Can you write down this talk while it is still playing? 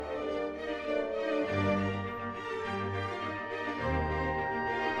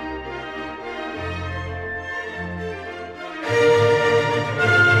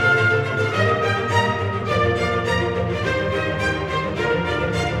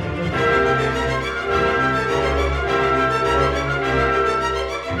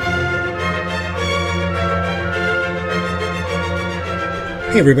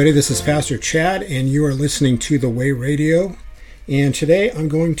Hey everybody, this is Pastor Chad and you are listening to The Way Radio. And today I'm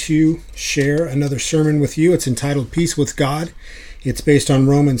going to share another sermon with you. It's entitled Peace with God. It's based on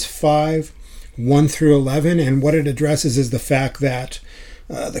Romans 5, 1 through 11. And what it addresses is the fact that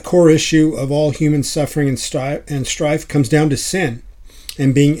the core issue of all human suffering and strife comes down to sin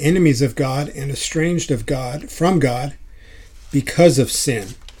and being enemies of God and estranged of God from God because of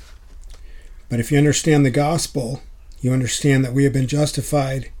sin. But if you understand the gospel, you understand that we have been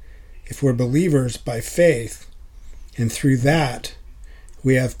justified if we're believers by faith, and through that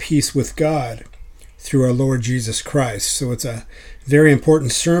we have peace with God through our Lord Jesus Christ. So it's a very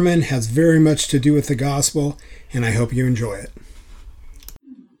important sermon, has very much to do with the gospel, and I hope you enjoy it.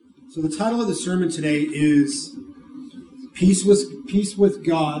 So the title of the sermon today is Peace with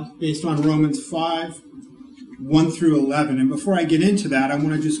God, based on Romans 5, 1 through 11. And before I get into that, I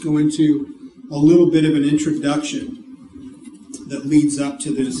want to just go into a little bit of an introduction that leads up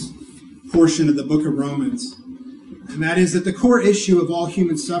to this portion of the book of Romans. And that is that the core issue of all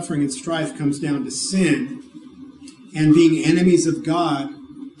human suffering and strife comes down to sin and being enemies of God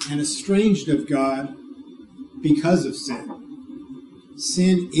and estranged of God because of sin.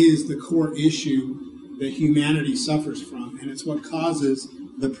 Sin is the core issue that humanity suffers from, and it's what causes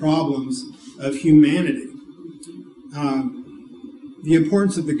the problems of humanity. The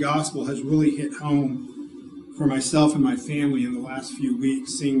importance of the gospel has really hit home for myself and my family in the last few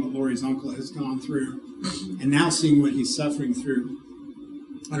weeks, seeing what Lori's uncle has gone through, and now seeing what he's suffering through.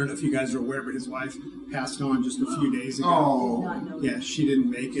 I don't know if you guys are aware, but his wife passed on just a few days ago. Oh. Yeah, she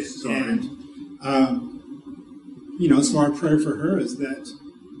didn't make it. Sorry. And, so our prayer for her is that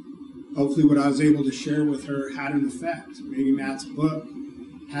hopefully what I was able to share with her had an effect. Maybe Matt's book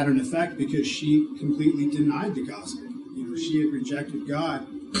had an effect because she completely denied the gospel. She had rejected God.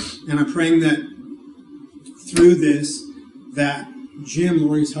 And I'm praying that through this, that Jim,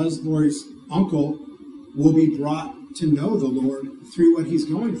 Lori's uncle, will be brought to know the Lord through what he's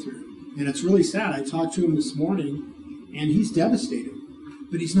going through. And it's really sad. I talked to him this morning, and he's devastated.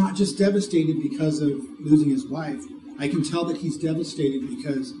 But he's not just devastated because of losing his wife. I can tell that he's devastated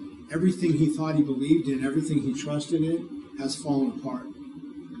because everything he thought he believed in, everything he trusted in, has fallen apart.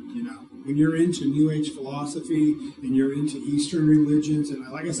 When you're into New Age philosophy and you're into Eastern religions,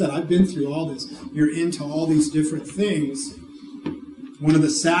 and like I said, I've been through all this, you're into all these different things. One of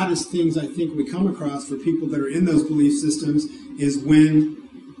the saddest things I think we come across for people that are in those belief systems is when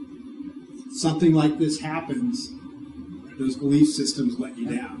something like this happens, those belief systems let you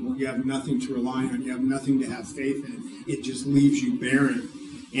down. You have nothing to rely on. You have nothing to have faith in. It just leaves you barren.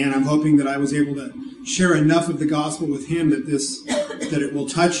 And I'm hoping that I was able to share enough of the gospel with him that it will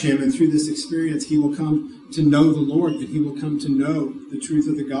touch him, and through this experience he will come to know the Lord, that he will come to know the truth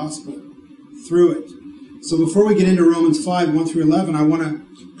of the gospel through it. So before we get into Romans 5, 1 through 11, I want to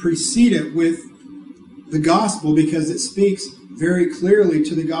precede it with the gospel because it speaks very clearly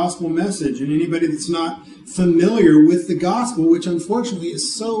to the gospel message. And anybody that's not familiar with the gospel, which unfortunately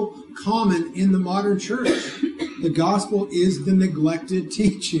is so common in the modern church, the gospel is the neglected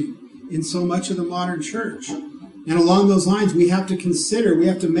teaching in so much of the modern church. And along those lines, we have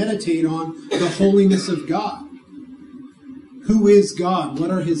to meditate on the holiness of God. Who is God?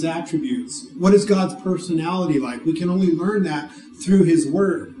 What are his attributes? What is God's personality like? We can only learn that through his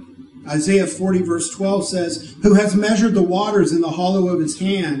word. Isaiah 40 verse 12 says, "Who has measured the waters in the hollow of his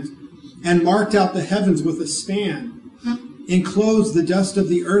hand, and marked out the heavens with a span, enclosed the dust of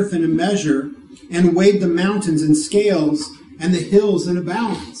the earth in a measure, and weighed the mountains in scales, and the hills in a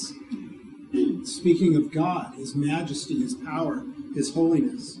balance." Speaking of God, his majesty, his power, his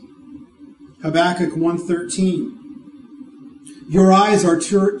holiness. Habakkuk 1:13. "Your eyes are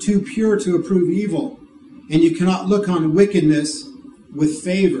too pure to approve evil, and you cannot look on wickedness with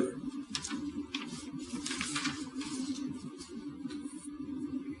favor."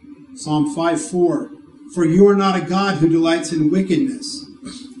 Psalm 5:4. "For you are not a God who delights in wickedness.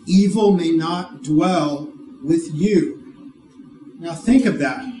 Evil may not dwell with you." Now think of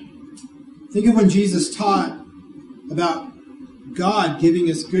that. Think of when Jesus taught about God giving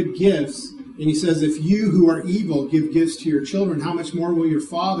us good gifts, and he says, if you who are evil give gifts to your children, how much more will your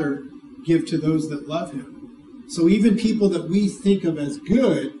Father give to those that love him? So even people that we think of as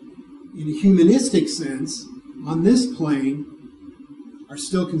good, in a humanistic sense, on this plane, are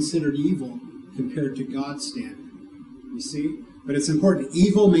still considered evil compared to God's standard. You see? But it's important.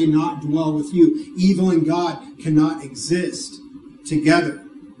 Evil may not dwell with you. Evil and God cannot exist together.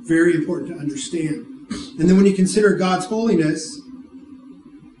 Very important to understand. And then when you consider God's holiness,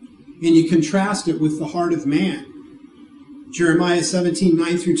 and you contrast it with the heart of man, Jeremiah 17,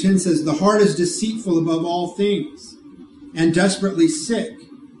 9 through 10 says, "The heart is deceitful above all things, and desperately sick.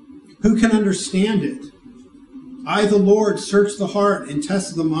 Who can understand it? I, the Lord, search the heart and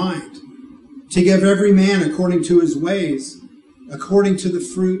test the mind, to give every man according to his ways, according to the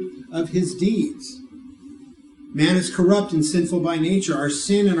fruit of his deeds. Man is corrupt and sinful by nature. Our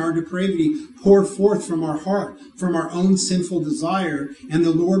sin and our depravity pour forth from our heart, from our own sinful desire, and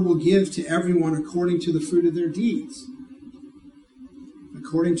the Lord will give to everyone according to the fruit of their deeds.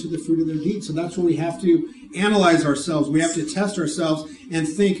 According to the fruit of their deeds. So that's where we have to analyze ourselves. We have to test ourselves and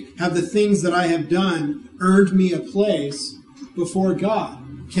think, have the things that I have done earned me a place before God?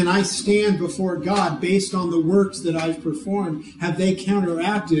 Can I stand before God based on the works that I've performed? Have they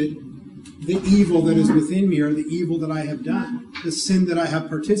counteracted the evil that is within me, or the evil that I have done, the sin that I have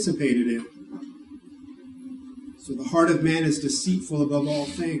participated in? So the heart of man is deceitful above all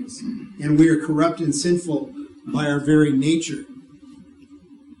things, and we are corrupt and sinful by our very nature.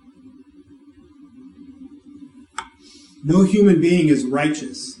 No human being is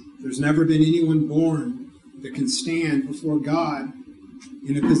righteous. There's never been anyone born that can stand before God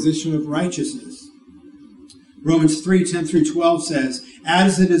in a position of righteousness. Romans 3:10 through 12 says,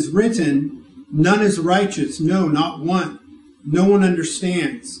 as it is written, none is righteous, no, not one. No one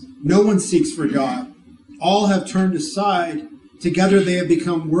understands. No one seeks for God. All have turned aside. Together they have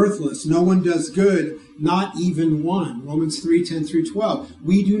become worthless. No one does good, not even one. Romans 3:10 through 12.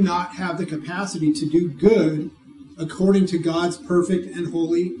 We do not have the capacity to do good according to God's perfect and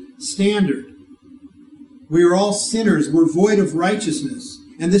holy standard. We are all sinners. We're void of righteousness.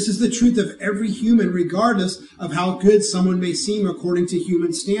 And this is the truth of every human, regardless of how good someone may seem according to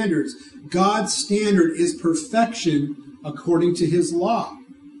human standards. God's standard is perfection according to his law.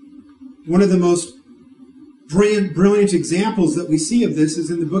 One of the most brilliant examples that we see of this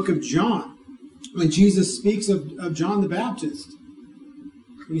is in the book of John, when Jesus speaks of John the Baptist.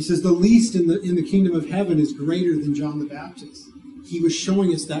 And he says, the least in the kingdom of heaven is greater than John the Baptist. He was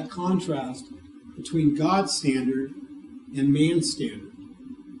showing us that contrast between God's standard and man's standard.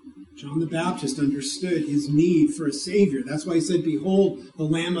 John the Baptist understood his need for a Savior. That's why he said, behold, the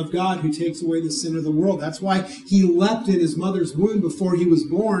Lamb of God who takes away the sin of the world. That's why he leapt in his mother's womb before he was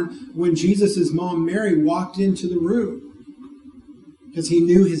born when Jesus' mom Mary walked into the room. Because he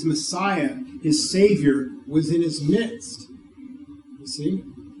knew his Messiah, his Savior, was in his midst. You see?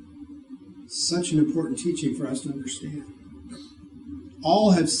 Such an important teaching for us to understand.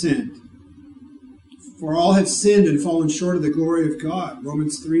 All have sinned. For all have sinned and fallen short of the glory of God.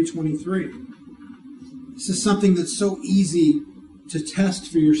 Romans 3:23. This is something that's so easy to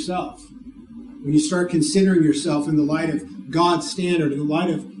test for yourself. When you start considering yourself in the light of God's standard, in the light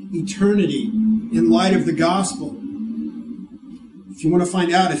of eternity, in light of the gospel. If you want to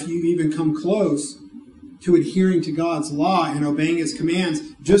find out if you even come close to adhering to God's law and obeying his commands,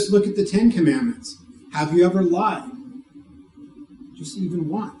 just look at the 10 Commandments. Have you ever lied? Just even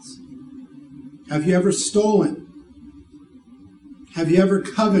once. Have you ever stolen? Have you ever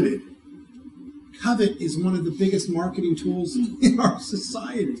coveted? Covet is one of the biggest marketing tools in our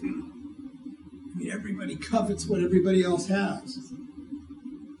society. I mean, everybody covets what everybody else has.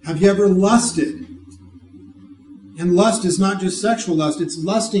 Have you ever lusted? And lust is not just sexual lust, it's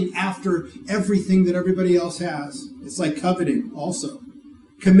lusting after everything that everybody else has. It's like coveting also.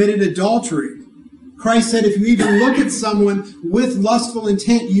 Committed adultery. Christ said if you even look at someone with lustful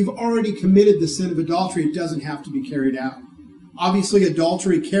intent, you've already committed the sin of adultery. It doesn't have to be carried out. Obviously,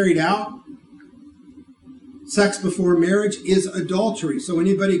 adultery carried out, sex before marriage, is adultery. So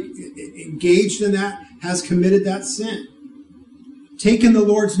anybody engaged in that has committed that sin. Taken the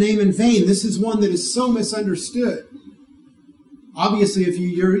Lord's name in vain. This is one that is so misunderstood. Obviously, if you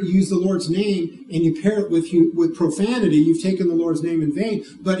use the Lord's name and you pair it with profanity, you've taken the Lord's name in vain.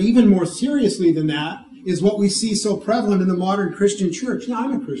 But even more seriously than that is what we see so prevalent in the modern Christian church. Now,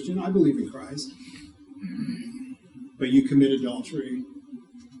 I'm a Christian. I believe in Christ. But you commit adultery.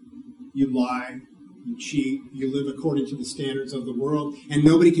 You lie. You cheat. You live according to the standards of the world. And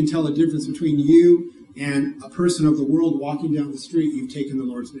nobody can tell the difference between you and a person of the world walking down the street. You've taken the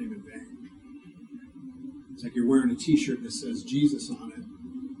Lord's name in vain. It's like you're wearing a t-shirt that says Jesus on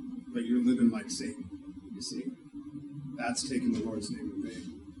it, but you're living like Satan, you see. That's taking the Lord's name in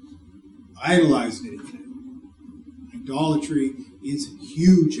vain. Idolize anything. Idolatry is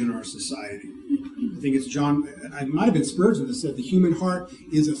huge in our society. I think it's it might have been Spurgeon that said the human heart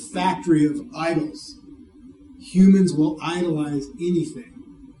is a factory of idols. Humans will idolize anything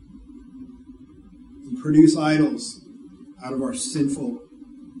and produce idols out of our sinful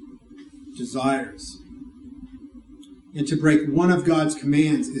desires. And to break one of God's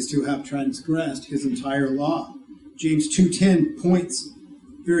commands is to have transgressed his entire law. James 2:10 points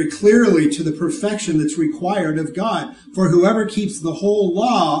very clearly to the perfection that's required of God. For whoever keeps the whole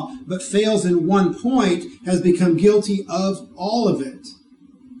law but fails in one point has become guilty of all of it.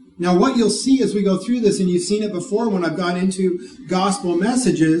 Now, what you'll see as we go through this, and you've seen it before when I've gone into gospel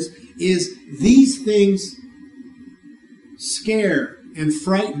messages, is these things scare and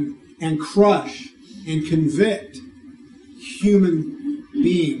frighten and crush and convict human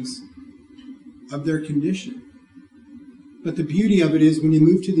beings of their condition. But the beauty of it is when you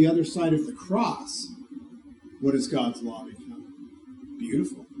move to the other side of the cross, what does God's law become?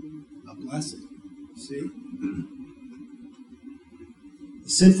 Beautiful. A blessing. See? The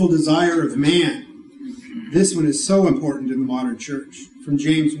sinful desire of man. This one is so important in the modern church. From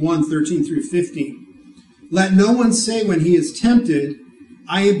James 1:13 through 15. Let no one say when he is tempted,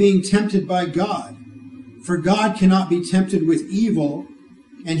 I am being tempted by God. For God cannot be tempted with evil,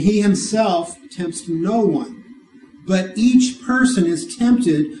 and he himself tempts no one. But each person is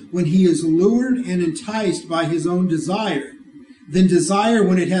tempted when he is lured and enticed by his own desire. Then desire,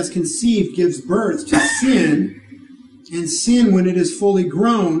 when it has conceived, gives birth to sin, and sin, when it is fully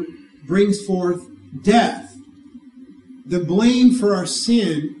grown, brings forth death. The blame for our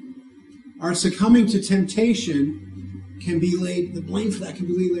sin, our succumbing to temptation, can be laid, the blame for that can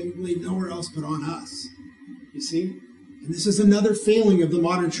be laid nowhere else but on us. You see? And this is another failing of the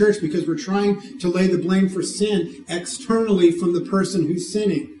modern church because we're trying to lay the blame for sin externally from the person who's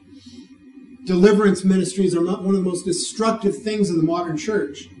sinning. Deliverance ministries are one of the most destructive things in the modern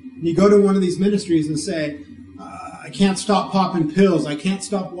church. And you go to one of these ministries and say, I can't stop popping pills, I can't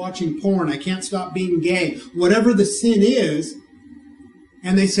stop watching porn, I can't stop being gay, whatever the sin is,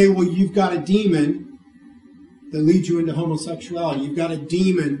 and they say, well, you've got a demon that leads you into homosexuality, you've got a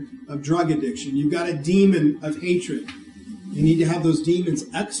demon of drug addiction, you've got a demon of hatred. You need to have those demons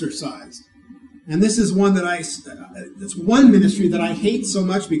exorcised. And this is one it's one ministry that I hate so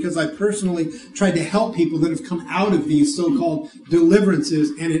much because I personally tried to help people that have come out of these so-called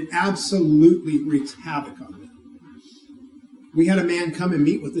deliverances, and it absolutely wreaks havoc on them. We had a man come and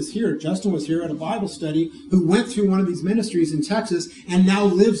meet with us here. Justin was here at a Bible study who went through one of these ministries in Texas and now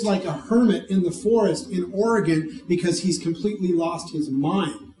lives like a hermit in the forest in Oregon because he's completely lost his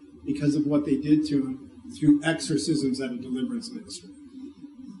mind because of what they did to him through exorcisms at a deliverance ministry.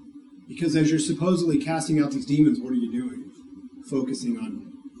 Because as you're supposedly casting out these demons, what are you doing? Focusing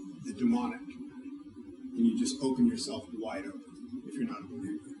on the demonic. And you just open yourself wide open if you're not a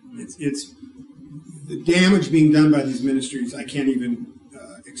believer. It's the damage being done by these ministries, I can't even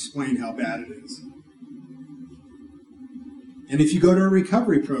explain how bad it is. And if you go to a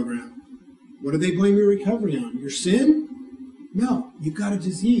recovery program, what do they blame your recovery on? Your sin? No, you've got a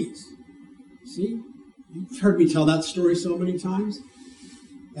disease. See? You've heard me tell that story so many times.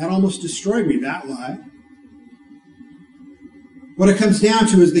 That almost destroyed me, that lie. What it comes down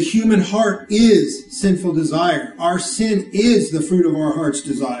to is the human heart is sinful desire. Our sin is the fruit of our heart's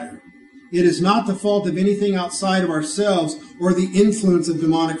desire. It is not the fault of anything outside of ourselves or the influence of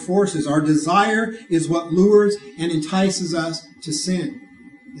demonic forces. Our desire is what lures and entices us to sin.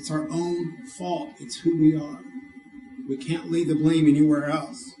 It's our own fault. It's who we are. We can't lay the blame anywhere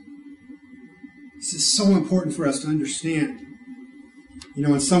else. This is so important for us to understand. You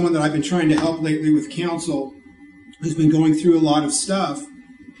know, and someone that I've been trying to help lately with counsel who's been going through a lot of stuff.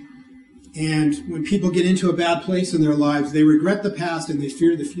 And when people get into a bad place in their lives, they regret the past and they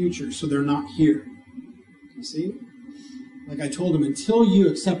fear the future, so they're not here. You see? Like I told them, until you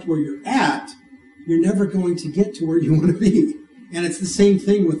accept where you're at, you're never going to get to where you want to be. And it's the same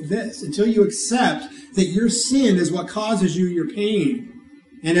thing with this. Until you accept that your sin is what causes you your pain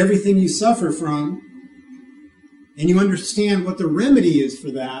and everything you suffer from, and you understand what the remedy is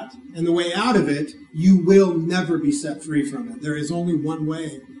for that and the way out of it, you will never be set free from it. There is only one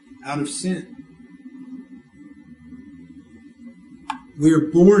way out of sin. We are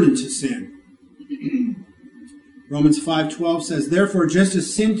born into sin. Romans 5:12 says, therefore, just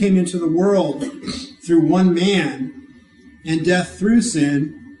as sin came into the world through one man, and death through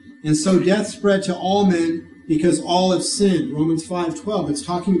sin, and so death spread to all men because all have sinned. Romans 5:12. It's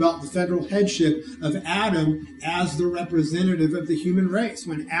talking about the federal headship of Adam as the representative of the human race.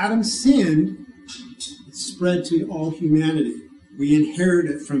 When Adam sinned, it spread to all humanity. We inherit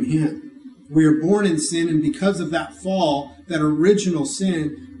it from him. We are born in sin, and because of that fall, that original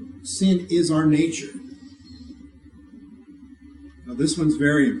sin is our nature. Now this one's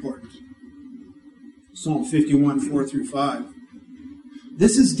very important. Psalm 51, 4 through 5.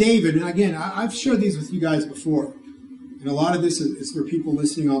 This is David, and again, I've shared these with you guys before, and a lot of this is for people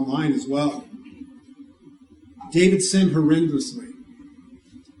listening online as well. David sinned horrendously.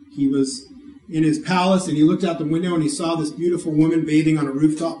 He was in his palace, and he looked out the window and he saw this beautiful woman bathing on a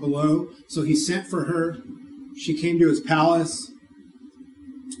rooftop below. So he sent for her. She came to his palace.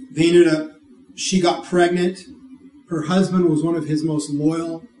 She got pregnant. Her husband was one of his most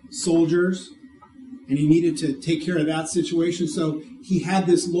loyal soldiers, and he needed to take care of that situation. So he had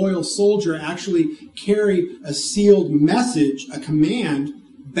this loyal soldier actually carry a sealed message, a command,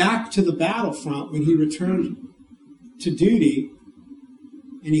 back to the battlefront when he returned to duty.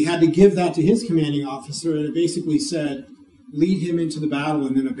 And he had to give that to his commanding officer, and it basically said, lead him into the battle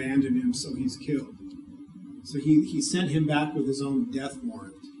and then abandon him so he's killed. So he sent him back with his own death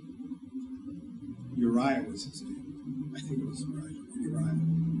warrant. Uriah was his name. I think it was Uriah.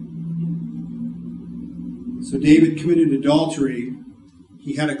 So David committed adultery.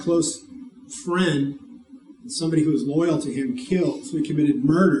 He had a close friend, and somebody who was loyal to him, killed. So he committed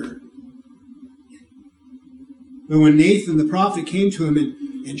murder. But when Nathan the prophet came to him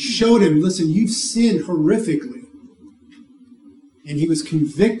and showed him, listen, you've sinned horrifically, and he was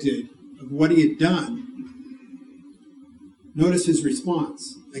convicted of what he had done, notice his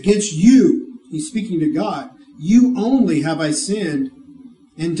response. Against you, he's speaking to God, you only have I sinned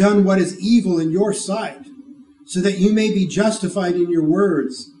and done what is evil in your sight, so that you may be justified in your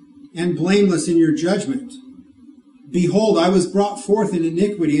words and blameless in your judgment. Behold, I was brought forth in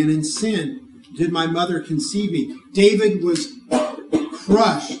iniquity, and in sin did my mother conceive me. David was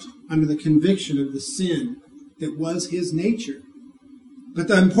crushed under the conviction of the sin that was his nature. But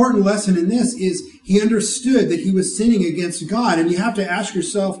the important lesson in this is he understood that he was sinning against God. And you have to ask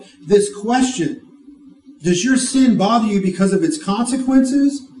yourself this question. Does your sin bother you because of its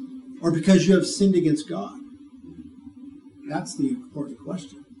consequences or because you have sinned against God? That's the important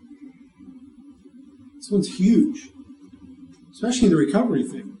question. This one's huge, especially in the recovery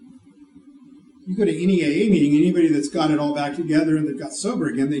thing. You go to any AA meeting, anybody that's got it all back together and they've got sober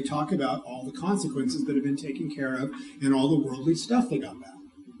again, they talk about all the consequences that have been taken care of and all the worldly stuff they got back.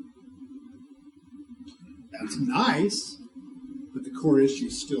 That's nice, but the core issue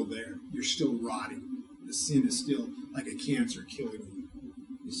is still there. You're still rotting. The sin is still like a cancer killing you.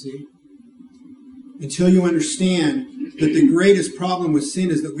 You see? Until you understand that the greatest problem with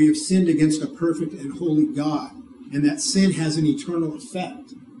sin is that we have sinned against a perfect and holy God, and that sin has an eternal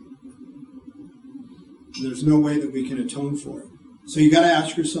effect. There's no way that we can atone for it. So you got to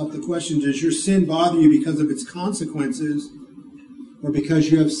ask yourself the question, does your sin bother you because of its consequences or because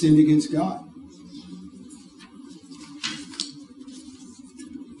you have sinned against God?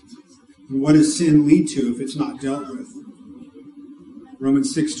 And what does sin lead to if it's not dealt with?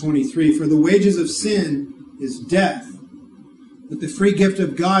 Romans 6:23, for the wages of sin is death, but the free gift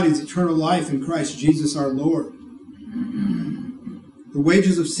of God is eternal life in Christ Jesus our Lord. The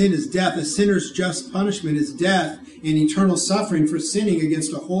wages of sin is death. A sinner's just punishment is death and eternal suffering for sinning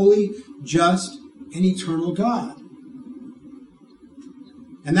against a holy, just, and eternal God.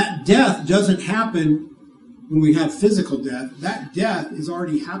 And that death doesn't happen when we have physical death. That death is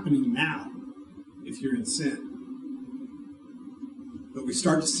already happening now if you're in sin. But we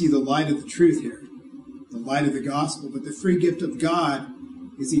start to see the light of the truth here, the light of the gospel. But the free gift of God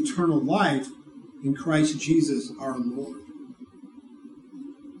is eternal life in Christ Jesus our Lord.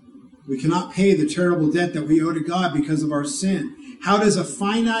 We cannot pay the terrible debt that we owe to God because of our sin. How does a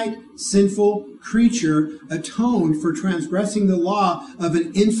finite, sinful creature atone for transgressing the law of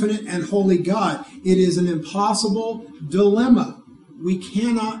an infinite and holy God? It is an impossible dilemma. We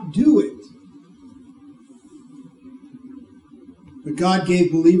cannot do it. But God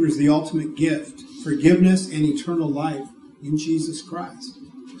gave believers the ultimate gift, forgiveness and eternal life in Jesus Christ.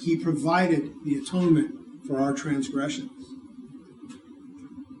 He provided the atonement for our transgressions.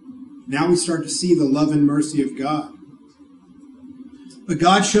 Now we start to see the love and mercy of God. But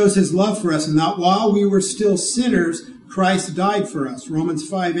God shows his love for us, and that while we were still sinners, Christ died for us. Romans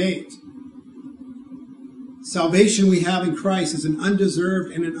 5:8. Salvation we have in Christ is an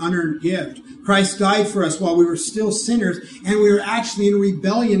undeserved and an unearned gift. Christ died for us while we were still sinners, and we were actually in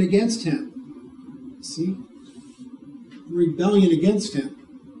rebellion against him. See? Rebellion against him.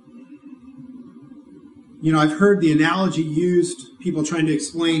 You know, I've heard the analogy used, people trying to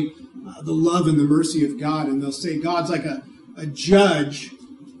explain the love and the mercy of God, and they'll say God's like a judge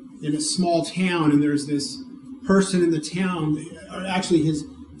in a small town, and there's this person in the town, or actually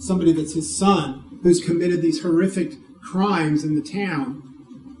somebody that's his son, who's committed these horrific crimes in the town.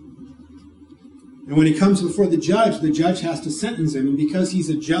 And when he comes before the judge has to sentence him, and because he's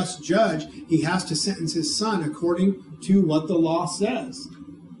a just judge, he has to sentence his son according to what the law says.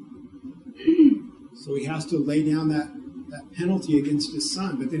 So he has to lay down that penalty against his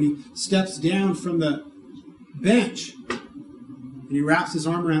son. But then he steps down from the bench, And he wraps his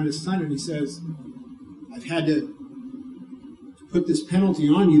arm around his son and he says, I've had to put this penalty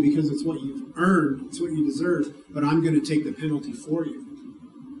on you because it's what you've earned, it's what you deserve, but I'm going to take the penalty for you.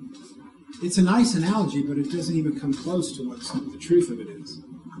 It's a nice analogy, but it doesn't even come close to what the truth of it is.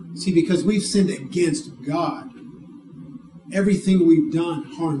 See, because we've sinned against God, everything we've done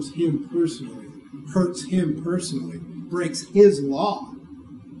harms him personally, hurts him personally, breaks his law.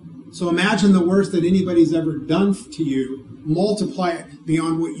 So imagine the worst that anybody's ever done to you, multiply it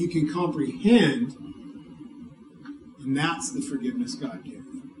beyond what you can comprehend, and that's the forgiveness God gave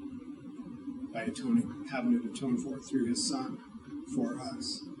by having to atone for it through his Son for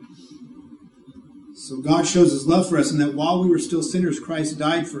us. So God shows his love for us in that while we were still sinners, Christ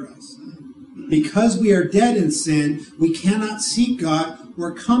died for us. Because we are dead in sin, we cannot seek God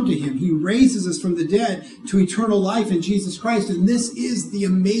or come to him. He raises us from the dead to eternal life in Jesus Christ. And this is the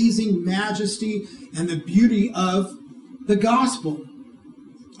amazing majesty and the beauty of the gospel.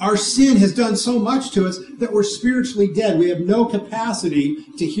 Our sin has done so much to us that we're spiritually dead. We have no capacity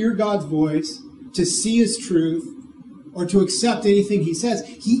to hear God's voice, to see his truth, or to accept anything he says.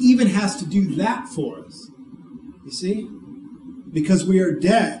 He even has to do that for us. You see? Because we are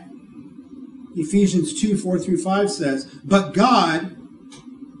dead. Ephesians 2, 4 through 5 says, But God,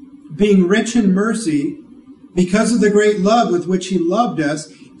 being rich in mercy, because of the great love with which he loved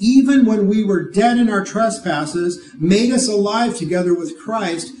us, even when we were dead in our trespasses, made us alive together with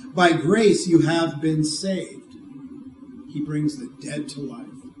Christ. By grace you have been saved. He brings the dead to life.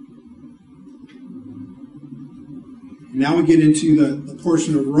 Now we get into the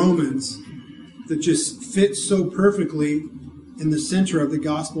portion of Romans that just fits so perfectly in the center of the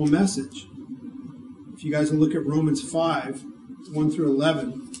gospel message. If you guys will look at Romans 5, 1 through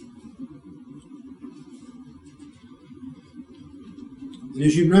 11. And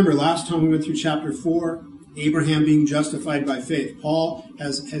as you remember, last time we went through chapter 4, Abraham being justified by faith. Paul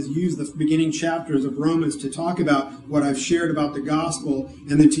has used the beginning chapters of Romans to talk about what I've shared about the gospel,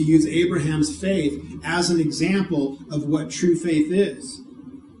 and then to use Abraham's faith as an example of what true faith is.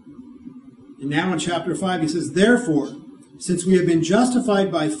 And now in chapter 5 he says, Therefore, since we have been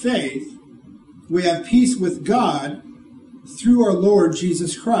justified by faith, we have peace with God through our Lord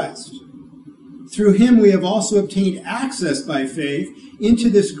Jesus Christ. Through him we have also obtained access by faith into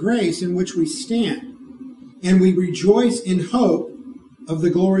this grace in which we stand. And we rejoice in hope of the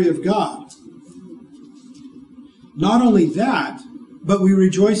glory of God. Not only that, but we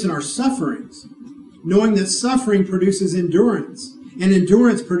rejoice in our sufferings, knowing that suffering produces endurance, and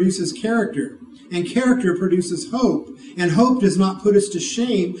endurance produces character, and character produces hope, and hope does not put us to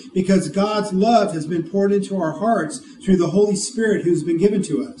shame, because God's love has been poured into our hearts through the Holy Spirit who has been given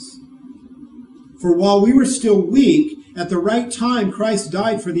to us. For while we were still weak, at the right time Christ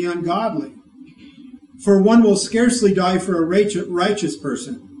died for the ungodly. For one will scarcely die for a righteous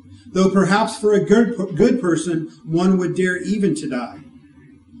person, though perhaps for a good person one would dare even to die.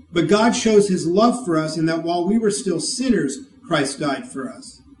 But God shows his love for us in that while we were still sinners, Christ died for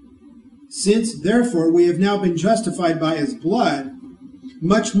us. Since, therefore, we have now been justified by his blood,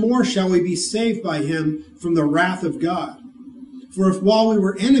 much more shall we be saved by him from the wrath of God. For if while we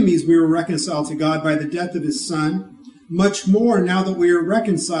were enemies we were reconciled to God by the death of his Son, much more, now that we are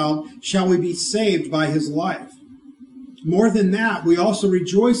reconciled, shall we be saved by his life. More than that, we also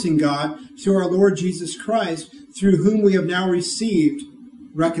rejoice in God through our Lord Jesus Christ, through whom we have now received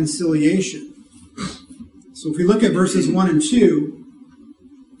reconciliation. So if we look at verses 1 and 2,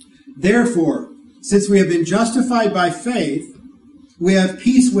 Therefore, since we have been justified by faith, we have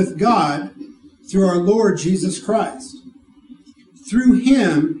peace with God through our Lord Jesus Christ. Through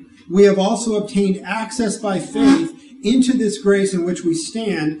him, we have also obtained access by faith into this grace in which we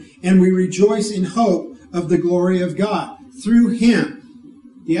stand, and we rejoice in hope of the glory of God. Through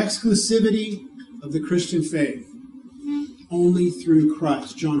him, the exclusivity of the Christian faith, only through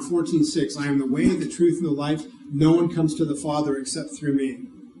Christ. John 14:6, I am the way, the truth, and the life. No one comes to the Father except through me.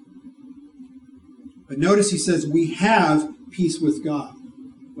 But notice he says, we have peace with God.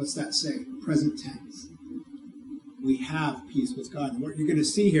 What's that say? Present tense. We have peace with God. And what you're going to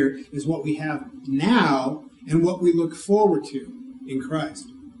see here is what we have now and what we look forward to in Christ.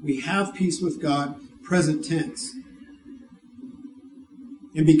 We have peace with God, present tense.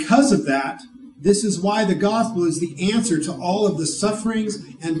 And because of that, this is why the gospel is the answer to all of the sufferings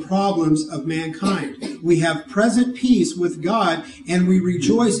and problems of mankind. We have present peace with God, and we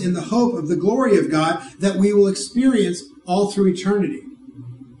rejoice in the hope of the glory of God that we will experience all through eternity.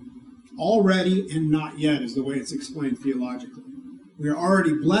 Already and not yet is the way it's explained theologically. We are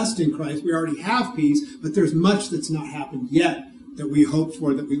already blessed in Christ. We already have peace, but there's much that's not happened yet that we hope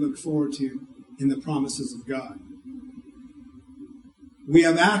for, that we look forward to in the promises of God. We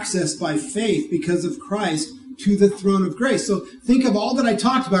have access by faith because of Christ to the throne of grace. So think of all that I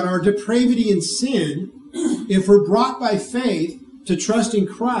talked about, our depravity and sin. If we're brought by faith to trust in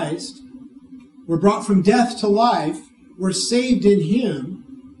Christ, we're brought from death to life, we're saved in Him,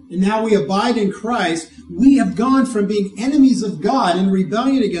 and now we abide in Christ. We have gone from being enemies of God in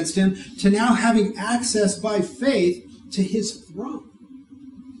rebellion against Him to now having access by faith to His throne.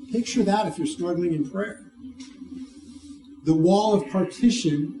 Picture that if you're struggling in prayer. The wall of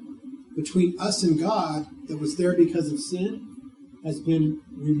partition between us and God that was there because of sin has been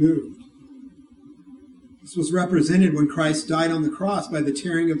removed. This was represented when Christ died on the cross by the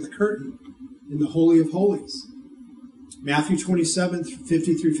tearing of the curtain in the Holy of Holies. Matthew 27,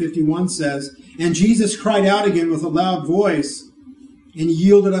 50 through 51 says, "And Jesus cried out again with a loud voice and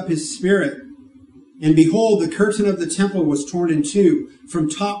yielded up His spirit. And behold, the curtain of the temple was torn in two from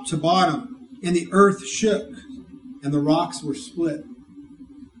top to bottom, and the earth shook, and the rocks were split."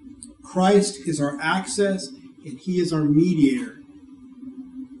 Christ is our access, and He is our mediator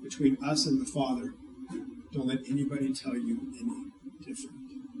between us and the Father. Don't let anybody tell you any different.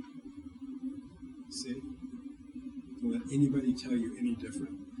 See? Don't let anybody tell you any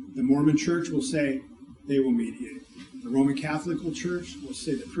different. The Mormon Church will say they will mediate. The Roman Catholic Church will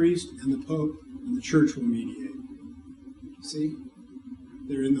say the priest and the Pope and the church will mediate. See?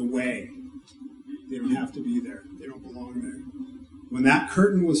 They're in the way. They don't have to be there. They don't belong there. When that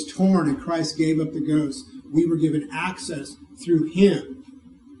curtain was torn and Christ gave up the ghost, we were given access through Him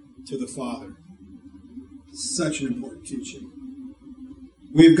to the Father. Such an important teaching.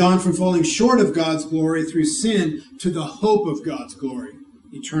 We have gone from falling short of God's glory through sin to the hope of God's glory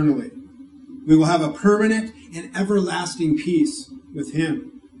eternally. We will have a permanent and everlasting peace with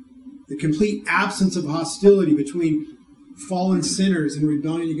Him. The complete absence of hostility between fallen sinners in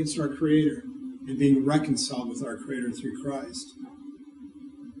rebellion against our Creator and being reconciled with our Creator through Christ.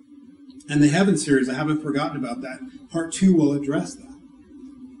 And the Heaven series, I haven't forgotten about that. Part 2 will address that.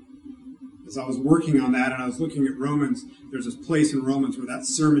 As I was working on that and I was looking at Romans, there's this place in Romans where that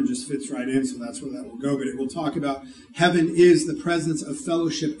sermon just fits right in, so that's where that will go. But it will talk about heaven is the presence of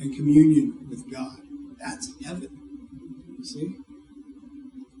fellowship and communion with God. That's heaven. You see?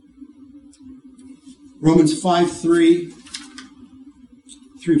 Romans 5:3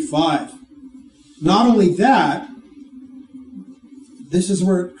 through 5. Not only that, this is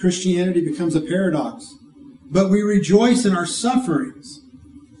where Christianity becomes a paradox. But we rejoice in our sufferings,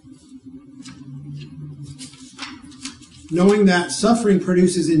 knowing that suffering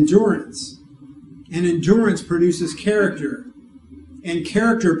produces endurance, and endurance produces character, and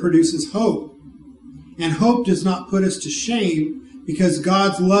character produces hope. And hope does not put us to shame, because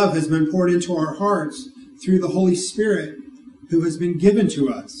God's love has been poured into our hearts through the Holy Spirit who has been given to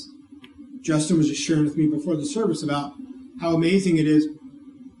us. Justin was just sharing with me before the service about how amazing it is,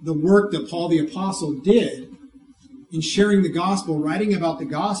 the work that Paul the Apostle did in sharing the gospel, writing about the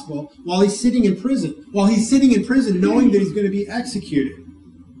gospel, while he's sitting in prison. While he's sitting in prison knowing that he's going to be executed.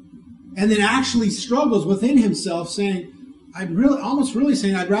 And then actually struggles within himself saying, I'd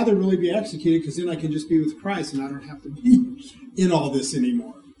rather really be executed because then I can just be with Christ and I don't have to be in all this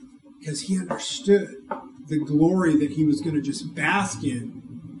anymore. Because he understood the glory that he was going to just bask in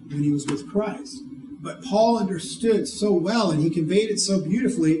when he was with Christ. But Paul understood so well, and he conveyed it so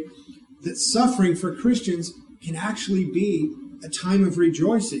beautifully, that suffering for Christians can actually be a time of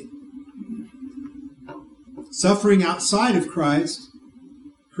rejoicing. Suffering outside of Christ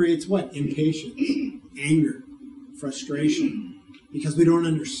creates what? Impatience, anger, frustration, because we don't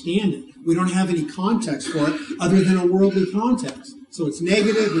understand it. We don't have any context for it other than a worldly context. So it's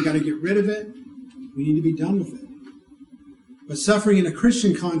negative, we've got to get rid of it, we need to be done with it. But suffering in a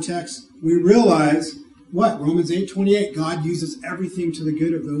Christian context, we realize, what? Romans 8:28, God uses everything to the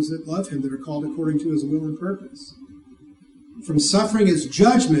good of those that love Him, that are called according to His will and purpose. From suffering as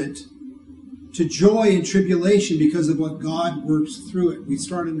judgment to joy and tribulation because of what God works through it. We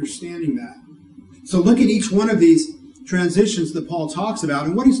start understanding that. So look at each one of these transitions that Paul talks about.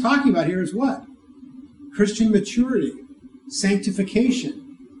 And what he's talking about here is what? Christian maturity,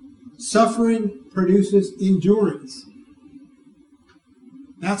 sanctification. Suffering produces endurance.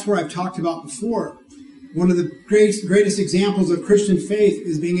 That's where I've talked about before. One of the greatest examples of Christian faith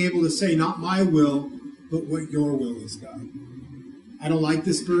is being able to say, not my will, but what your will is, God. I don't like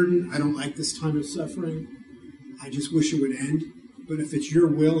this burden. I don't like this time of suffering. I just wish it would end. But if it's your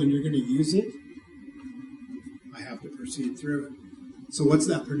will and you're going to use it, I have to proceed through it. So what's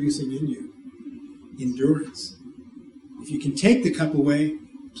that producing in you? Endurance. If you can take the cup away,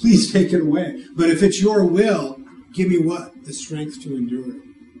 please take it away. But if it's your will, give me what? The strength to endure it.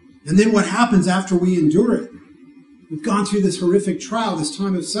 And then what happens after we endure it? We've gone through this horrific trial, this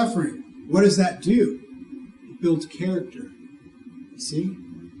time of suffering. What does that do? It builds character. You see?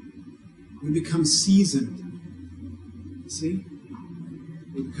 We become seasoned. You see?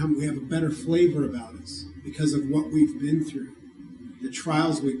 We have a better flavor about us because of what we've been through, the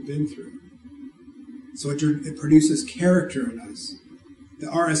trials we've been through. So it produces character in us. The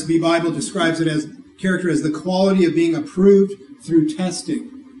RSV Bible describes it as character as the quality of being approved through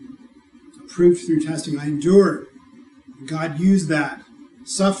testing. Approved through testing. I endure. God used that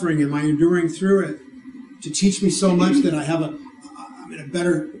suffering and my enduring through it to teach me so much that I'm in a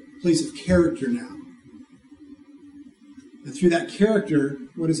better place of character now. And through that character,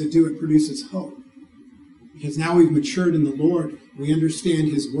 what does it do? It produces hope. Because now we've matured in the Lord. We understand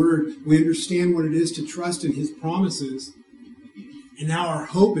His Word. We understand what it is to trust in His promises. And now our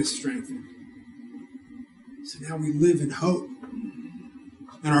hope is strengthened. So now we live in hope.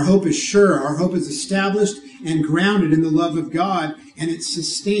 And our hope is sure. Our hope is established and grounded in the love of God. And it's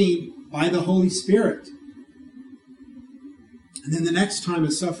sustained by the Holy Spirit. And then the next time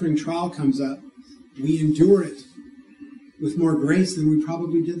a suffering trial comes up, we endure it with more grace than we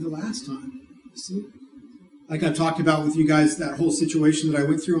probably did the last time. You see? Like I've talked about with you guys, that whole situation that I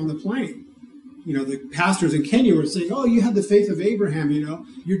went through on the plane. You know, the pastors in Kenya were saying, oh, you have the faith of Abraham, you know.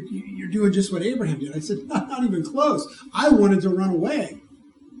 You're doing just what Abraham did. I said, not even close. I wanted to run away.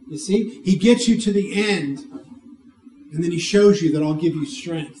 You see? He gets you to the end, and then He shows you that I'll give you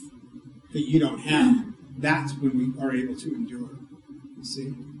strength that you don't have. That's when we are able to endure. You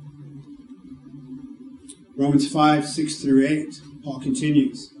see? Romans 5, 6 through 8, Paul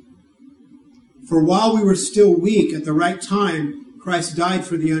continues. For while we were still weak, at the right time, Christ died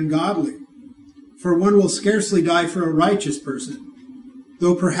for the ungodly. For one will scarcely die for a righteous person,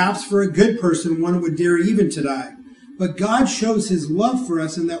 though perhaps for a good person one would dare even to die. But God shows His love for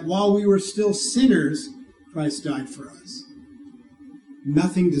us in that while we were still sinners, Christ died for us.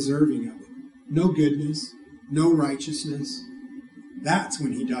 Nothing deserving of it. No goodness, no righteousness. That's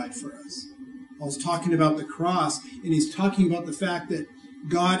when He died for us. Paul's talking about the cross, and he's talking about the fact that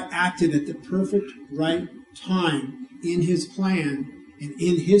God acted at the perfect right time in His plan and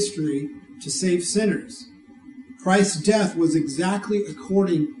in history to save sinners. Christ's death was exactly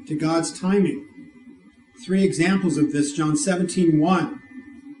according to God's timing. 3 examples of this, John 17:1.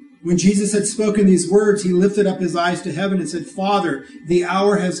 When Jesus had spoken these words, He lifted up His eyes to heaven and said, Father, the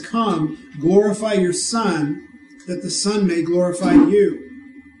hour has come. Glorify your Son, that the Son may glorify you.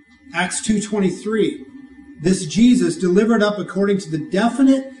 Acts 2:23. This Jesus, delivered up according to the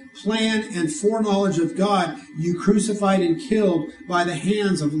definite plan and foreknowledge of God, you crucified and killed by the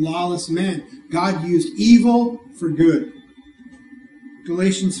hands of lawless men. God used evil for good.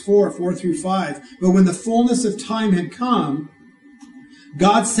 Galatians 4 through 5. But when the fullness of time had come,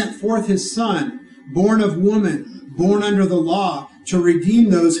 God sent forth His Son, born of woman, born under the law, to redeem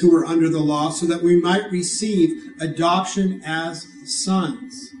those who were under the law, so that we might receive adoption as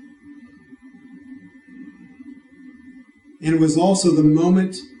sons. And it was also the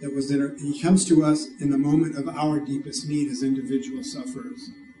moment that was He comes to us in the moment of our deepest need as individual sufferers,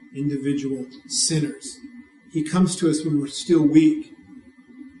 individual sinners. He comes to us when we're still weak,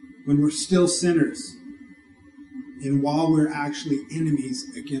 when we're still sinners, and while we're actually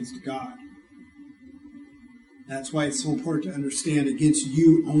enemies against God. That's why it's so important to understand, against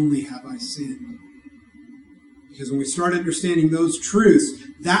you only have I sinned. Because when we start understanding those truths,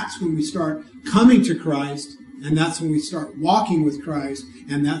 that's when we start coming to Christ, and that's when we start walking with Christ,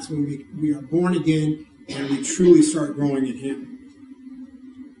 and that's when we are born again, and we truly start growing in Him.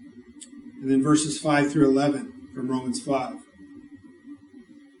 And then verses 5 through 11 from Romans 5.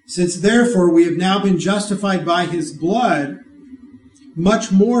 Since therefore we have now been justified by His blood,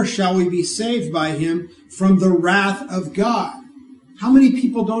 much more shall we be saved by Him from the wrath of God. How many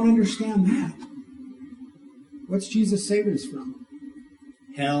people don't understand that? What's Jesus saving us from?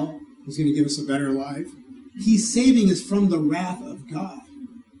 Hell. He's going to give us a better life. He's saving us from the wrath of God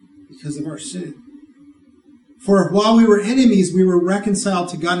because of our sin. For while we were enemies, we were reconciled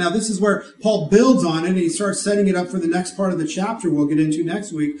to God. Now, this is where Paul builds on it, and he starts setting it up for the next part of the chapter we'll get into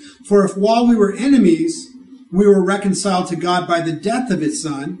next week. For if while we were enemies, we were reconciled to God by the death of His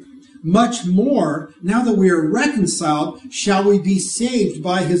Son, much more, now that we are reconciled, shall we be saved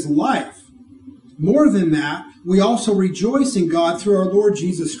by His life. More than that, we also rejoice in God through our Lord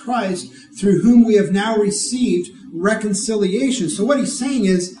Jesus Christ, through whom we have now received reconciliation. So what he's saying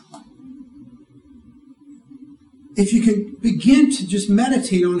is, if you can begin to just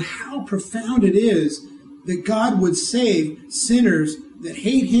meditate on how profound it is that God would save sinners that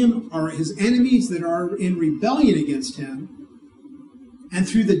hate Him, are His enemies, that are in rebellion against Him, and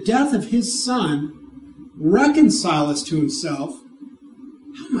through the death of His Son, reconcile us to himself,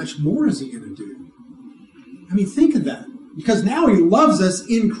 how much more is he going to do? I mean, think of that. Because now he loves us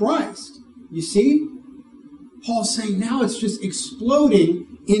in Christ. You see? Paul's saying now it's just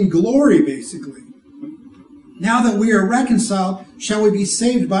exploding in glory, basically. Now that we are reconciled, shall we be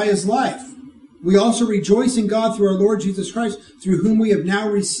saved by his life? We also rejoice in God through our Lord Jesus Christ, through whom we have now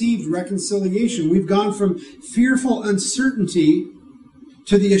received reconciliation. We've gone from fearful uncertainty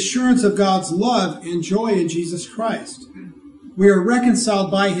to the assurance of God's love and joy in Jesus Christ. We are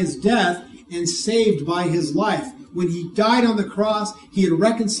reconciled by his death and saved by his life. When he died on the cross, he had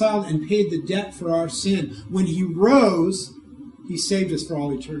reconciled and paid the debt for our sin. When he rose, he saved us for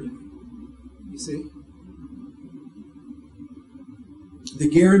all eternity. You see? The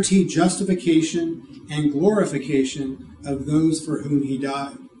guaranteed justification and glorification of those for whom he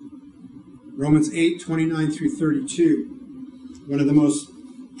died. Romans 8:29 through 32. One of the most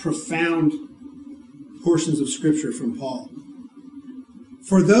profound portions of Scripture from Paul.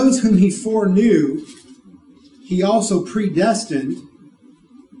 For those whom he foreknew, he also predestined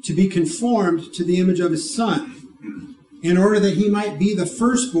to be conformed to the image of his Son, in order that he might be the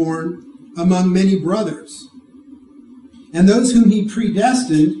firstborn among many brothers. And those whom he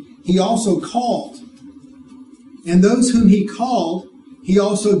predestined, he also called. And those whom he called, he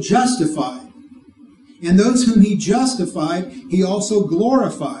also justified. And those whom he justified, he also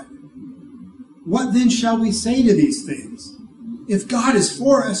glorified. What then shall we say to these things? If God is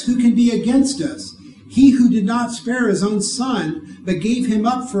for us, who can be against us? He who did not spare his own Son, but gave him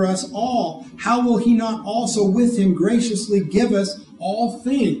up for us all, how will he not also with him graciously give us all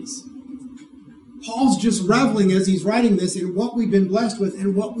things? Paul's just reveling as he's writing this in what we've been blessed with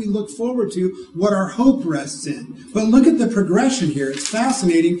and what we look forward to, what our hope rests in. But look at the progression here. It's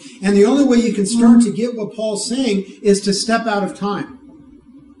fascinating. And the only way you can start to get what Paul's saying is to step out of time.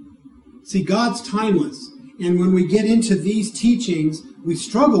 See, God's timeless. And when we get into these teachings, we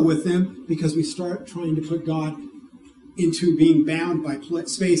struggle with them because we start trying to put God into being bound by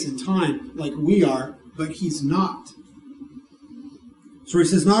space and time like we are, but he's not. So he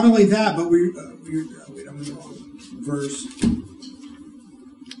says, not only that, but wait, I'm in the wrong verse.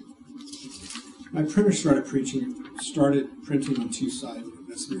 My printer started printing on two sides. It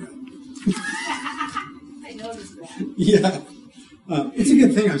messed me up. I noticed that. Yeah. It's a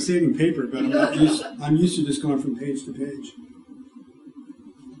good thing I'm saving paper, but I'm used to just going from page to page.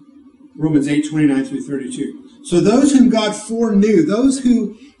 Romans 8:29 through 32. So those whom God foreknew, those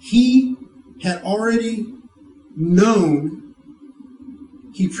who he had already known,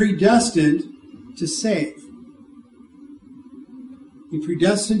 he predestined to save. He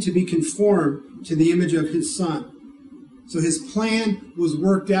predestined to be conformed to the image of his Son. So his plan was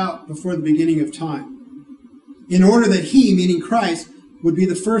worked out before the beginning of time, in order that he, meaning Christ, would be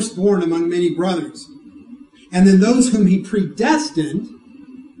the firstborn among many brothers. And then those whom he predestined.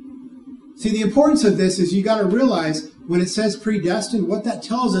 See, the importance of this is you got to realize when it says predestined, what that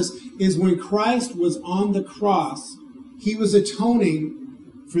tells us is when Christ was on the cross, he was atoning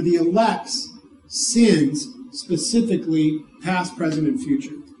for the elect's sins, specifically past, present, and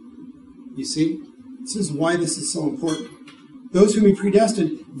future. You see? This is why this is so important. Those whom he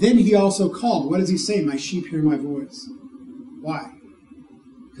predestined, then he also called. What does he say? My sheep hear my voice. Why?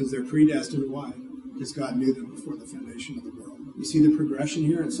 Because they're predestined. Why? Because God knew them before the foundation of the world. You see the progression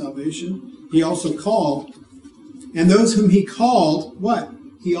here in salvation? He also called. And those whom he called, what?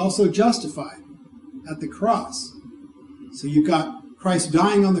 He also justified at the cross. So you've got Christ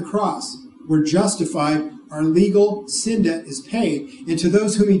dying on the cross. We're justified. Our legal sin debt is paid. And to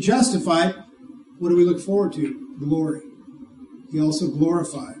those whom he justified, what do we look forward to? Glory. He also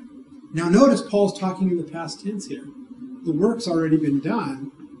glorified. Now notice Paul's talking in the past tense here. The work's already been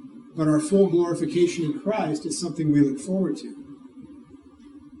done, but our full glorification in Christ is something we look forward to.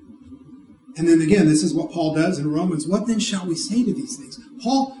 And then again, this is what Paul does in Romans. What then shall we say to these things?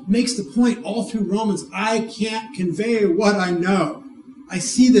 Paul makes the point all through Romans. I can't convey what I know. I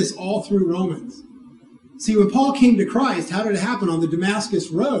see this all through Romans. See, when Paul came to Christ, how did it happen? On the Damascus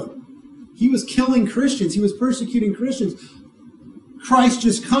Road. He was killing Christians. He was persecuting Christians. Christ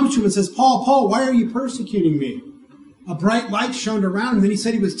just comes to him and says, Paul, why are you persecuting me? A bright light shone around him. Then he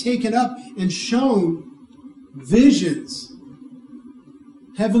said he was taken up and shown visions,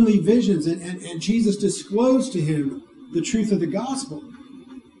 heavenly visions. And Jesus disclosed to him the truth of the gospel.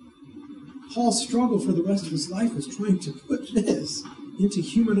 Paul's struggle for the rest of his life was trying to put this into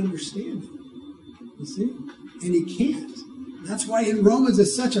human understanding. You see? And he can't. That's why in Romans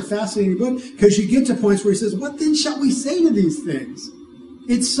it's such a fascinating book, because you get to points where he says, what then shall we say to these things?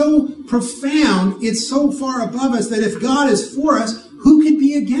 It's so profound, it's so far above us that if God is for us, who could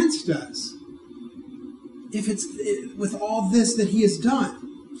be against us? if it's with all this that he has done?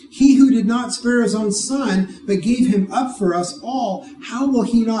 He who did not spare his own son, but gave him up for us all, how will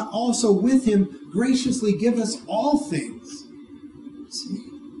he not also with him graciously give us all things? See?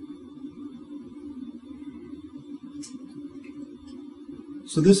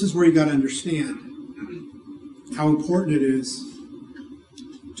 So this is where you got to understand how important it is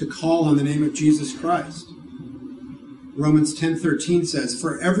to call on the name of Jesus Christ. Romans 10:13 says,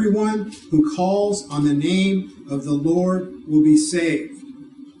 "For everyone who calls on the name of the Lord will be saved."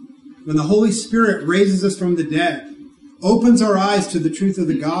 When the Holy Spirit raises us from the dead, opens our eyes to the truth of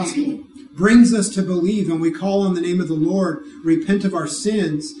the gospel, brings us to believe, and we call on the name of the Lord, repent of our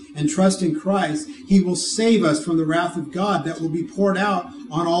sins, and trust in Christ, he will save us from the wrath of God that will be poured out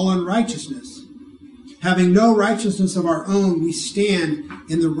on all unrighteousness. Having no righteousness of our own, we stand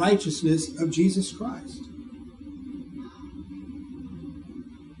in the righteousness of Jesus Christ.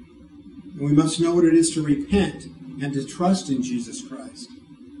 And we must know what it is to repent and to trust in Jesus Christ.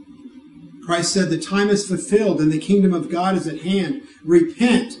 Christ said, "The time is fulfilled and the kingdom of God is at hand.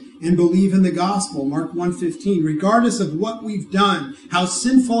 Repent and believe in the gospel." Mark 1:15. Regardless of what we've done, how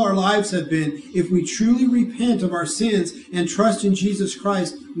sinful our lives have been, if we truly repent of our sins and trust in Jesus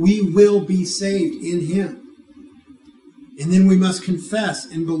Christ, we will be saved in him. And then we must confess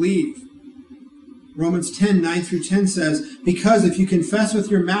and believe. Romans 10:9-10 says, "Because if you confess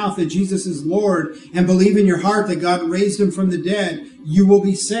with your mouth that Jesus is Lord and believe in your heart that God raised him from the dead, you will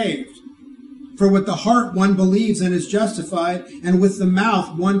be saved. For with the heart one believes and is justified, and with the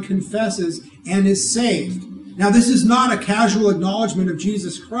mouth one confesses and is saved." Now this is not a casual acknowledgement of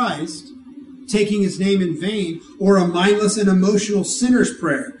Jesus Christ, taking his name in vain, or a mindless and emotional sinner's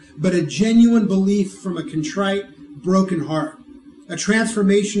prayer, but a genuine belief from a contrite, broken heart. A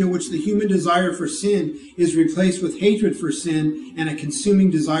transformation in which the human desire for sin is replaced with hatred for sin and a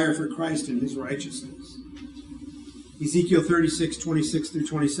consuming desire for Christ and his righteousness. Ezekiel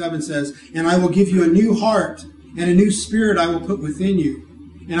 36:26-27 says, "And I will give you a new heart, and a new spirit I will put within you.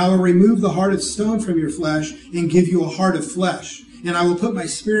 And I will remove the heart of stone from your flesh, and give you a heart of flesh. And I will put my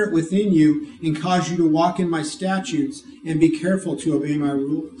spirit within you, and cause you to walk in my statutes, and be careful to obey my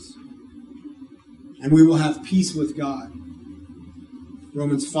rules. And we will have peace with God."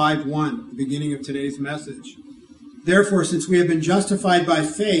 Romans 5:1, the beginning of today's message. "Therefore, since we have been justified by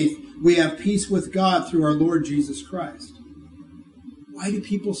faith, we have peace with God through our Lord Jesus Christ." Why do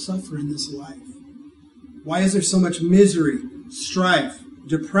people suffer in this life? Why is there so much misery, strife,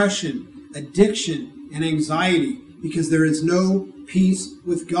 depression, addiction, and anxiety? Because there is no peace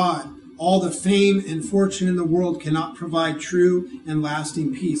with God. All the fame and fortune in the world cannot provide true and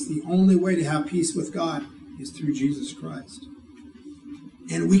lasting peace. The only way to have peace with God is through Jesus Christ.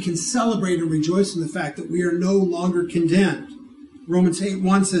 And we can celebrate and rejoice in the fact that we are no longer condemned. Romans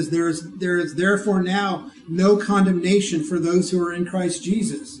 8:1 says, there is therefore now no condemnation for those who are in Christ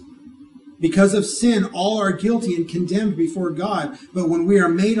Jesus. Because of sin, all are guilty and condemned before God. But when we are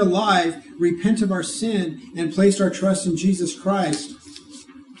made alive, repent of our sin, and placed our trust in Jesus Christ,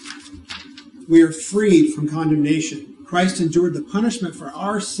 we are freed from condemnation. Christ endured the punishment for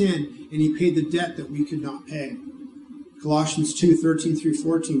our sin, and he paid the debt that we could not pay. Colossians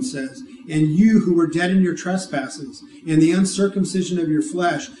 2:13-14 says, "And you who were dead in your trespasses and the uncircumcision of your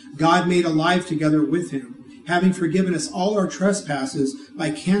flesh, God made alive together with him, having forgiven us all our trespasses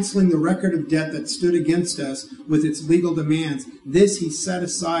by canceling the record of debt that stood against us with its legal demands. This he set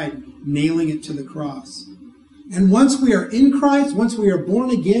aside, nailing it to the cross." And once we are in Christ, once we are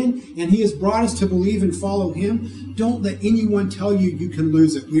born again, and he has brought us to believe and follow him, don't let anyone tell you you can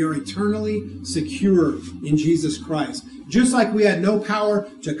lose it. We are eternally secure in Jesus Christ. Just like we had no power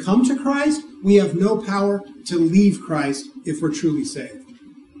to come to Christ, we have no power to leave Christ if we're truly saved.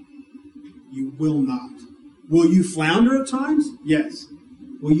 You will not. Will you flounder at times? Yes.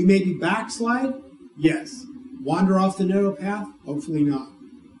 Will you maybe backslide? Yes. Wander off the narrow path? Hopefully not.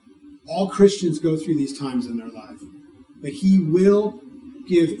 All Christians go through these times in their life. But he will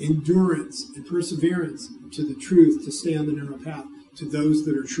give endurance and perseverance to the truth to stay on the narrow path to those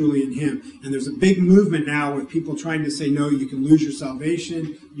that are truly in him. And there's a big movement now with people trying to say, no, you can lose your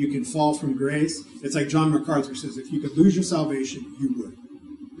salvation, you can fall from grace. It's like John MacArthur says, if you could lose your salvation, you would.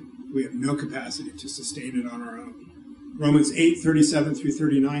 We have no capacity to sustain it on our own. Romans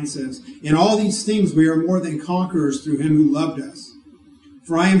 8:37-39 says, "In all these things we are more than conquerors through him who loved us.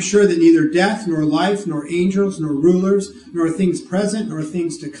 For I am sure that neither death, nor life, nor angels, nor rulers, nor things present, nor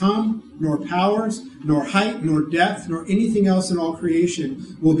things to come, nor powers, nor height, nor depth, nor anything else in all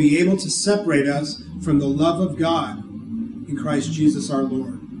creation will be able to separate us from the love of God in Christ Jesus our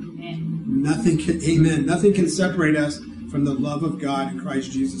Lord." Amen. Nothing can separate us from the love of God in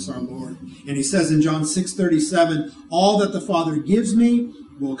Christ Jesus our Lord. And he says in John 6:37, all that the Father gives me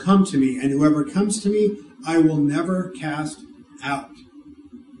will come to me, and whoever comes to me, I will never cast out.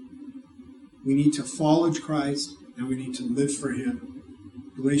 We need to follow Christ, and we need to live for him.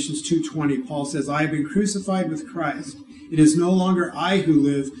 Galatians 2:20, Paul says, I have been crucified with Christ. It is no longer I who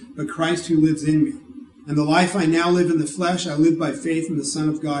live, but Christ who lives in me. And the life I now live in the flesh, I live by faith in the Son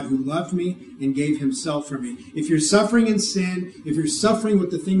of God who loved me and gave himself for me. If you're suffering in sin, if you're suffering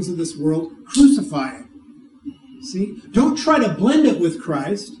with the things of this world, crucify it. See? Don't try to blend it with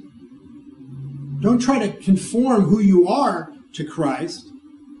Christ. Don't try to conform who you are to Christ.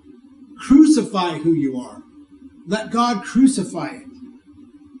 Crucify who you are. Let God crucify it.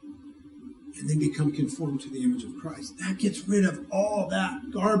 And then become conformed to the image of Christ. That gets rid of all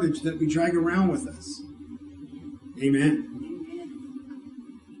that garbage that we drag around with us. Amen.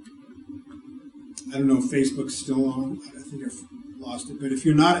 I don't know if Facebook's still on. I think I've lost it. But if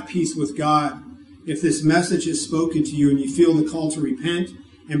you're not at peace with God, if this message is spoken to you and you feel the call to repent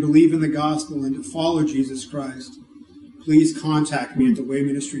and believe in the gospel and to follow Jesus Christ, please contact me at the Way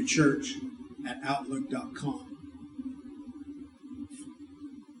Ministry Church at outlook.com.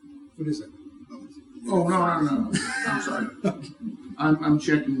 What is it? Oh, no. I'm sorry. I'm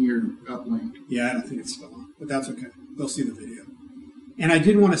checking your uplink. Yeah, I don't think it's still on, but that's okay. They'll see the video. And I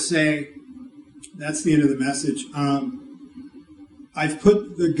did want to say, that's the end of the message. I've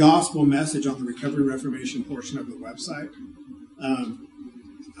put the gospel message on the Recovery Reformation portion of the website.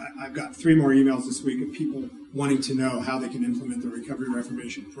 I've got 3 more emails this week of people wanting to know how they can implement the Recovery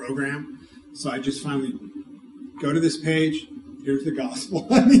Reformation program. So I just finally go to this page. Here's the gospel.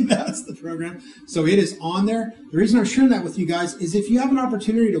 I mean, that's the program. So it is on there. The reason I'm sharing that with you guys is if you have an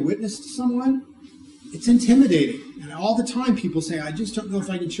opportunity to witness to someone, it's intimidating. And all the time people say, I just don't know if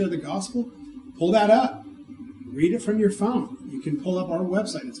I can share the gospel. Pull that up. Read it from your phone. You can pull up our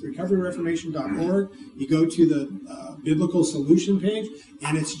website. It's recoveryreformation.org. You go to the biblical solution page,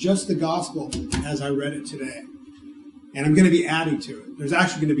 and it's just the gospel as I read it today. And I'm going to be adding to it. There's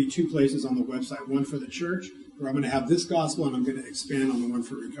actually going to be 2 places on the website, one for the church, where I'm going to have this gospel, and I'm going to expand on the one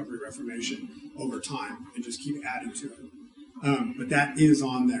for Recovery Reformation over time and just keep adding to it. But that is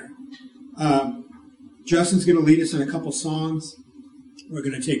on there. Justin's going to lead us in a couple songs. We're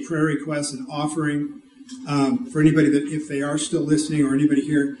going to take prayer requests and offering. For anybody that, if they are still listening or anybody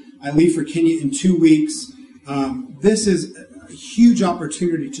here, I leave for Kenya in 2 weeks. This is a huge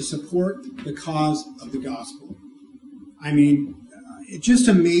opportunity to support the cause of the gospel. I mean, it just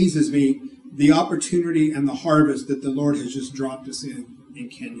amazes me the opportunity and the harvest that the Lord has just dropped us in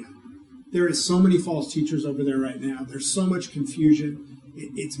Kenya. There is so many false teachers over there right now. There's so much confusion.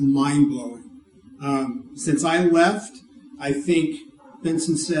 It's mind-blowing. Since I left, I think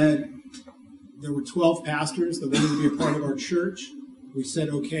Benson said there were 12 pastors that wanted to be a part of our church. We said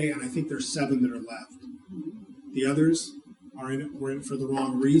okay, and I think there's 7 that are left. The others were in it for the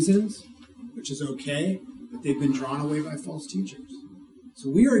wrong reasons, which is okay, but they've been drawn away by false teachers. So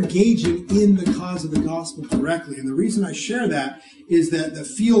we are engaging in the cause of the gospel correctly. And the reason I share that is that the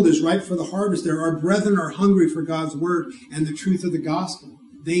field is ripe for the harvest. There, our brethren are hungry for God's word and the truth of the gospel.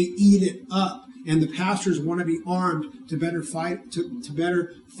 They eat it up. And the pastors want to be armed to better fight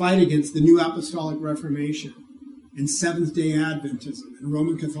against the new apostolic reformation and Seventh-day Adventism and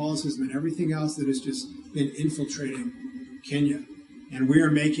Roman Catholicism and everything else that has just been infiltrating Kenya. And we're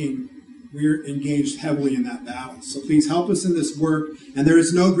engaged heavily in that battle. So please help us in this work. And there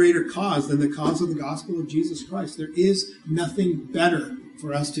is no greater cause than the cause of the gospel of Jesus Christ. There is nothing better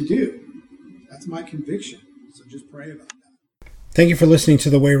for us to do. That's my conviction. So just pray about that. Thank you for listening to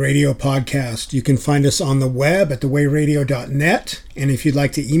the Way Radio podcast. You can find us on the web at thewayradio.net. And if you'd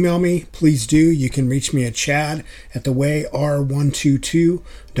like to email me, please do. You can reach me at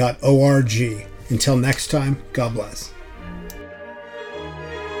chad@thewayr122.org. Until next time, God bless.